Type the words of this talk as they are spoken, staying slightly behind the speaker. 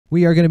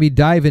We are going to be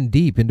diving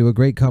deep into a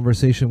great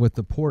conversation with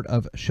the Port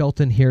of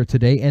Shelton here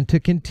today. And to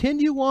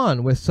continue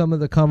on with some of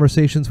the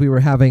conversations we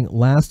were having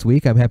last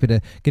week, I'm happy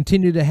to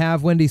continue to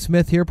have Wendy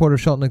Smith here, Port of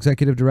Shelton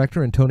Executive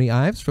Director, and Tony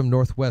Ives from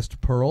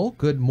Northwest Pearl.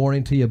 Good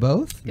morning to you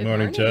both. Good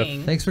morning, Jeff.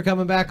 Thanks for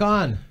coming back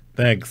on.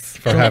 Thanks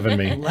for having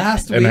me and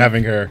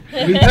having her.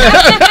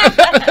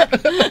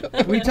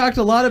 We talked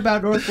a lot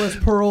about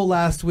Northwest Pearl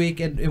last week,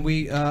 and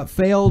we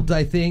failed,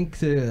 I think,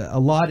 to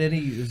allot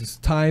any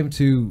time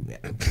to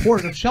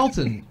Port of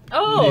Shelton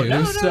news.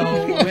 No. So,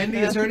 Wendy,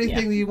 is there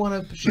anything that you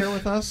want to share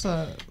with us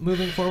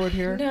moving forward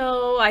here?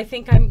 No, I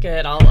think I'm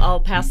good. I'll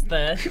pass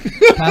the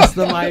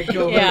mic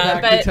over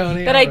back to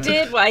Tony.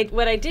 But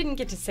what I didn't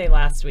get to say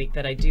last week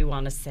that I do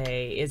want to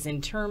say is in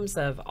terms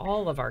of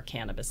all of our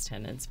cannabis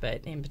tenants,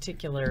 but in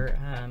particular,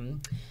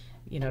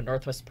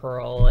 Northwest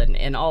Pearl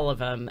and all of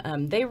them,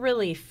 they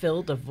really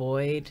filled a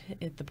void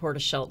at the Port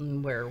of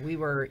Shelton where we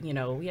were,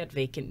 we had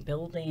vacant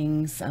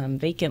buildings,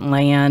 vacant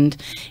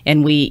land,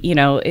 and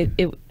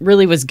it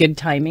really was good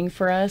timing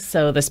for us.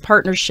 So this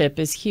partnership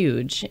is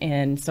huge.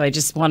 And so I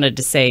just wanted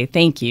to say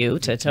thank you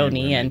to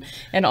Tony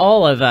and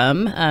all of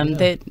them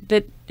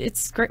that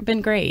it's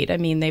been great. I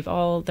mean,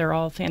 they're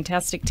all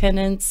fantastic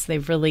tenants.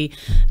 They've really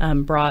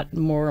brought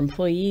more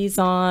employees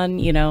on.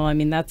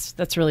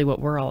 That's really what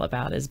we're all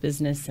about, is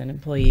business and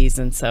employees.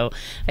 And so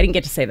I didn't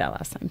get to say that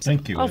last time. So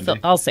Thank you, Wendy.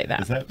 I'll say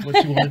that. Is that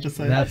what you wanted to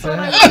say? That's what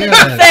I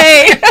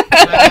say.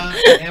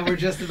 And we're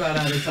just about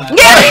out of time.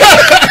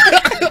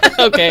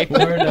 Okay.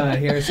 We're done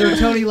here. So,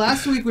 Tony,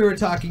 last week we were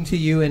talking to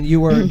you, and you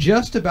were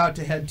just about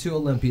to head to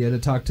Olympia to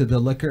talk to the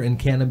Liquor and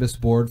Cannabis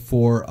Board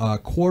for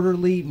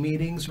quarterly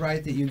meetings,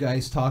 right, that you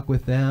guys talk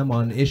with them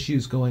on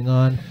issues going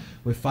on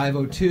with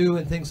 502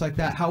 and things like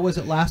that. How was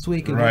it last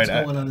week, and what's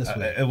going on this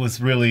week? It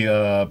was really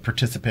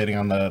participating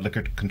on the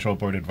Liquor Control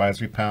Board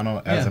Advisory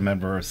Panel as a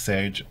member of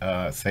SAGE.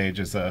 SAGE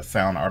is a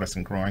Sound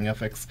Artisan Growing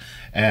Ethics,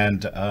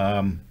 and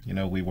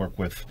we work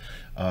with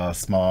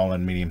small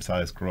and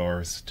medium-sized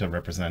growers to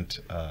represent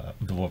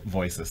the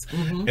voices.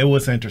 It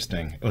was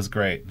interesting. It was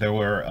great. There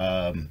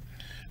were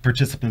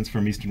participants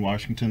from Eastern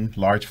Washington,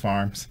 large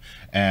farms,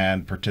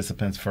 and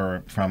participants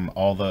from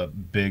all the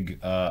big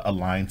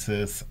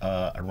alliances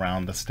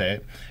around the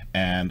state,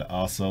 and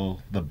also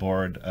the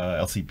board,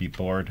 LCB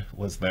board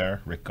was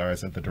there. Rick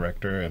Garza, the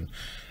director,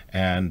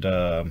 and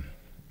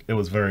it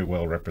was very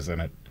well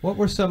represented. What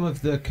were some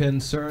of the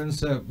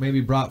concerns that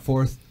maybe brought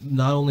forth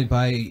not only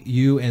by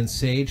you and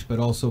SAGE, but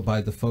also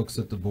by the folks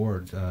at the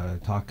board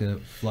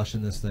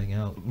flushing this thing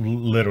out?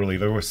 Literally,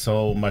 there was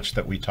so much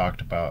that we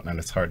talked about, and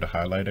it's hard to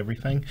highlight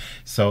everything.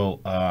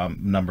 So,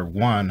 number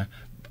one,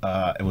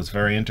 it was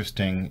very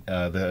interesting.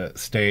 The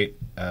state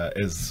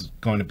is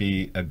going to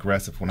be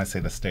aggressive. When I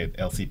say the state,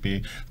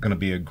 LCP, is going to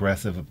be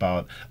aggressive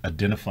about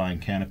identifying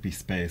canopy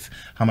space,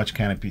 how much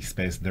canopy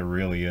space there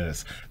really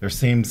is. There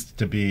seems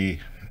to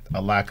be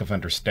a lack of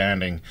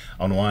understanding.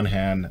 On one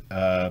hand,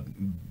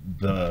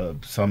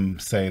 some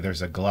say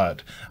there's a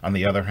glut. On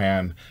the other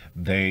hand,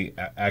 they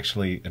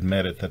actually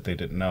admitted that they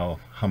didn't know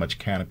how much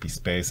canopy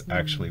space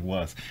actually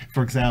was.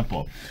 For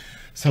example,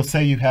 so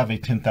say you have a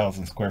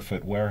 10,000 square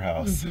foot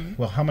warehouse.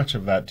 Well, how much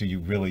of that do you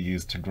really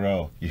use to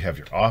grow? You have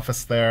your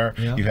office there,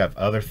 you have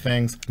other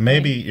things.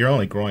 Maybe you're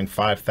only growing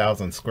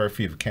 5,000 square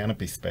feet of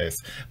canopy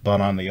space, but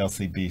on the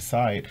LCB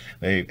site,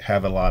 they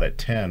have a lot at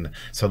 10.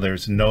 So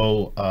there's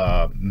no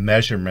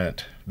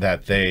measurement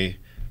that they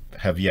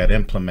have yet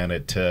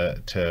implemented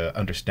to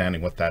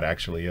understanding what that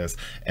actually is.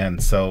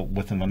 And so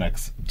within the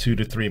next 2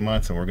 to 3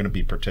 months, and we're going to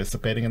be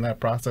participating in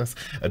that process,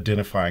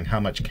 identifying how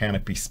much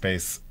canopy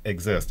space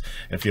exists.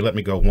 And if you let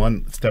me go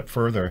one step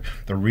further,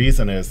 the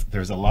reason is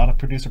there's a lot of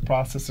producer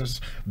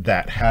processors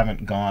that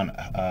haven't gone,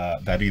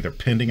 that either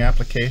pending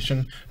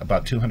application,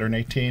 about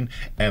 218,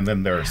 and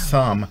then there are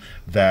some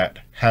that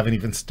haven't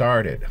even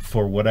started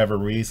for whatever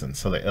reason.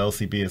 So the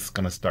LCB is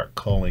going to start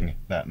culling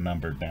that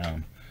number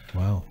down.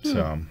 Wow.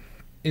 So.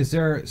 Is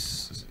there,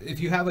 if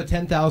you have a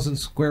 10,000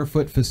 square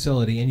foot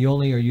facility and you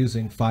only are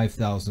using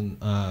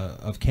 5,000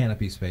 of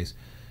canopy space,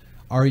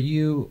 are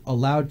you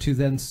allowed to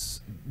then,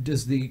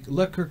 does the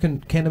Liquor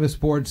Cannabis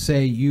Board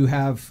say you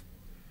have,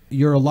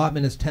 your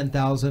allotment is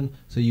 10,000,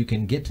 so you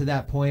can get to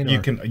that point?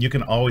 Or? You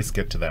can always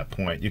get to that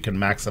point. You can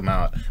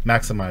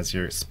maximize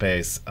your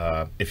space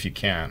if you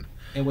can.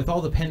 And with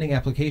all the pending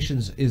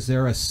applications, is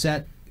there a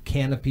set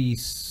canopy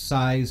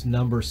size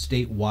number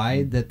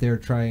statewide that they're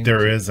trying?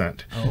 There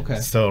isn't. Oh,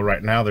 okay. So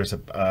right now there's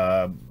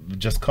a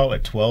just call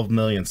it 12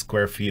 million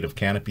square feet of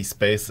canopy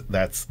space.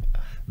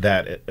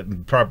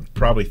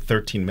 Probably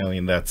 13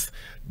 million that's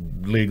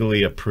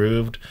legally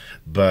approved,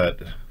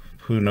 but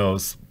who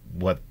knows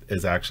what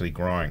is actually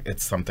growing.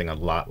 It's something a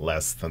lot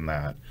less than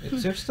that.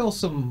 Is there still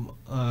some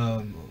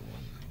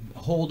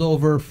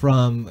holdover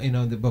from,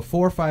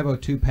 before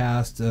 502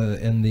 passed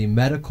and the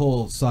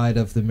medical side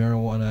of the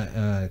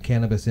marijuana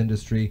cannabis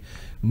industry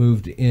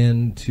moved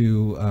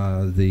into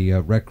the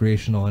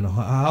recreational, and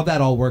how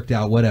that all worked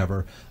out,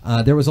 whatever.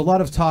 There was a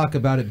lot of talk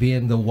about it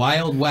being the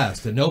Wild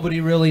West, and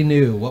nobody really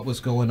knew what was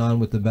going on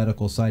with the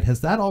medical side. Has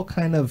that all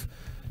kind of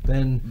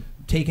been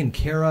taken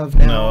care of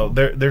now? No,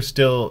 there's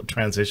still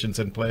transitions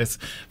in place.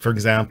 For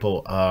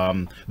example,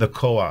 the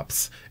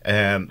co-ops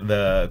and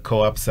the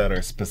co-ops that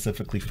are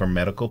specifically for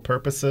medical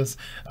purposes.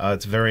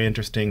 It's very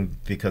interesting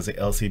because the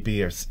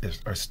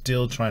LCB are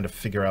still trying to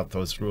figure out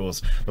those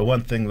rules. The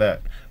one thing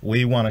that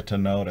we wanted to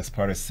note as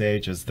part of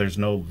SAGE is there's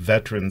no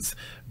veterans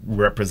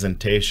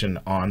representation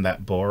on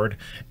that board,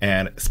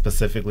 and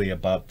specifically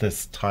about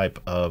this type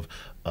of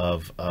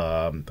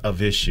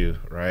issue,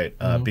 right?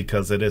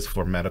 Because it is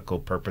for medical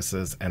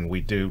purposes, and we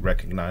do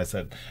recognize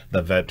that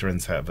the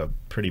veterans have a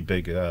pretty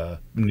big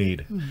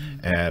need,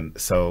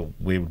 and so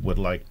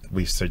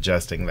we're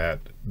suggesting that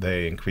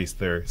they increase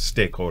their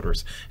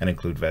stakeholders and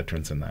include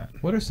veterans in that.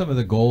 What are some of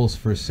the goals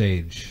for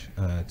SAGE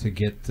to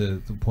get the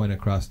point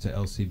across to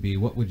LCB?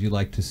 What would you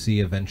like to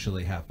see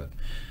eventually happen?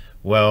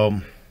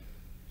 Well,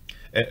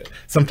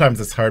 sometimes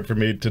it's hard for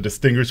me to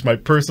distinguish my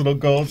personal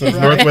goals as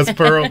Northwest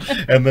Pearl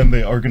and then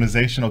the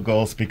organizational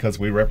goals because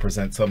we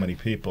represent so many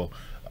people.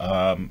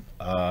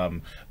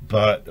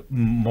 But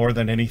more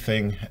than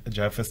anything,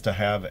 Jeff, is to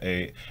have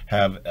a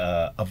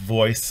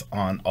voice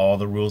on all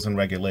the rules and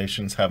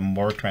regulations, have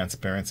more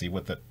transparency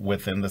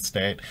within the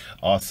state.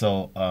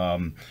 Also,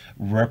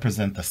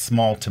 represent the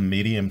small to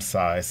medium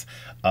size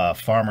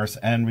farmers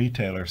and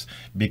retailers,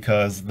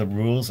 because the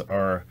rules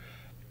are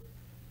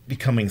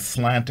becoming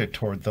slanted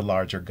toward the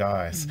larger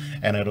guys,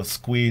 and it'll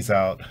squeeze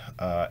out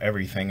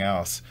everything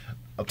else.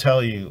 I'll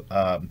tell you,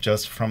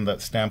 just from the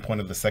standpoint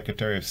of the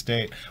Secretary of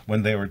State,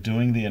 when they were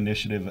doing the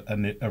initiative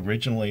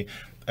originally,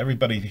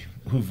 everybody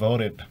who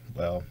voted,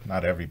 well,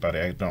 not everybody,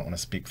 I don't want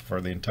to speak for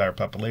the entire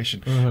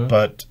population,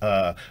 but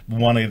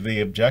one of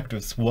the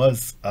objectives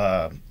was,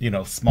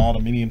 small to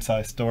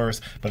medium-sized stores,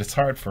 but it's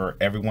hard for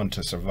everyone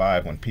to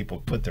survive when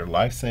people put their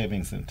life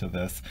savings into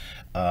this,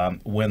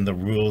 when the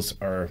rules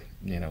are,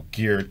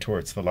 geared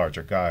towards the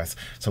larger guys.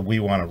 So we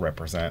want to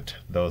represent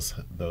those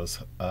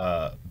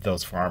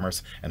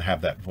farmers and have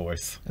that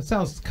voice. It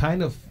sounds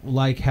kind of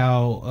like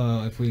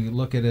how, if we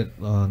look at it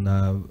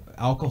on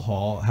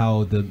alcohol,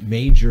 how the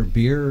major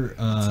beer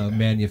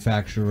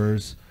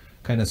manufacturers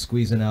kind of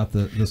squeezing out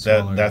the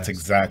smaller That's guys.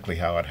 exactly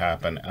how it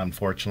happened.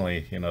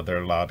 Unfortunately,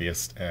 they're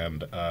lobbyists,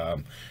 and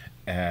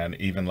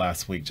even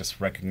last week,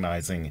 just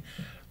recognizing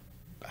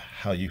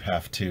how you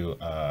have to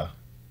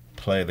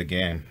play the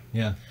game.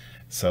 Yeah.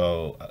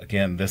 So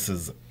again, this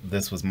was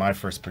my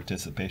first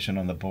participation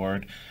on the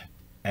board,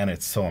 and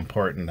it's so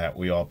important that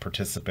we all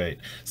participate.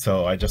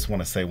 So I just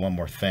want to say one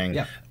more thing.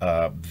 Yeah.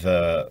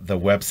 The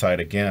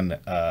website, again,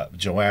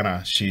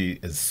 Joanna, she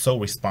is so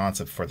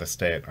responsive for the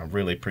state. I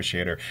really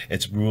appreciate her.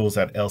 It's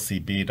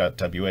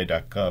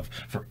rules@lcb.wa.gov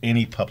for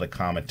any public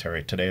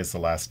commentary. Today is the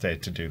last day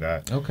to do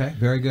that. Okay,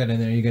 very good. And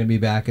then are you going to be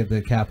back at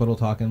the Capitol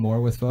talking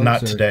more with folks?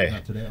 Not today.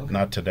 Not today? Okay.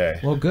 Not today.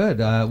 Well, good.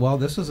 Well,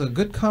 this was a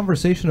good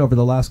conversation over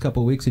the last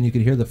couple of weeks, and you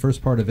could hear the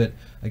first part of it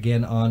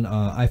again on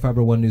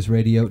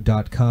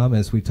ifiber1newsradio.com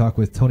as we talk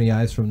with Tony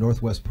Ives from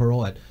Northwest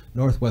Pearl at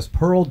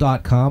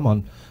northwestpearl.com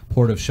on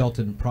Port of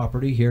Shelton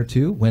property here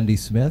too. Wendy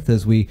Smith,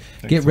 as we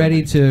get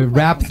ready to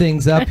wrap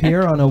things up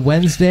here on a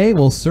Wednesday.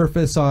 We'll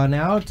surface on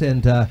out,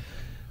 and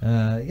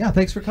yeah,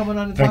 thanks for coming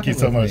on and Thank talking you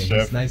so with much, me.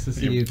 Jeff. It's nice to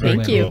see You're you too, very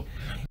Thank Wendy. you. cool.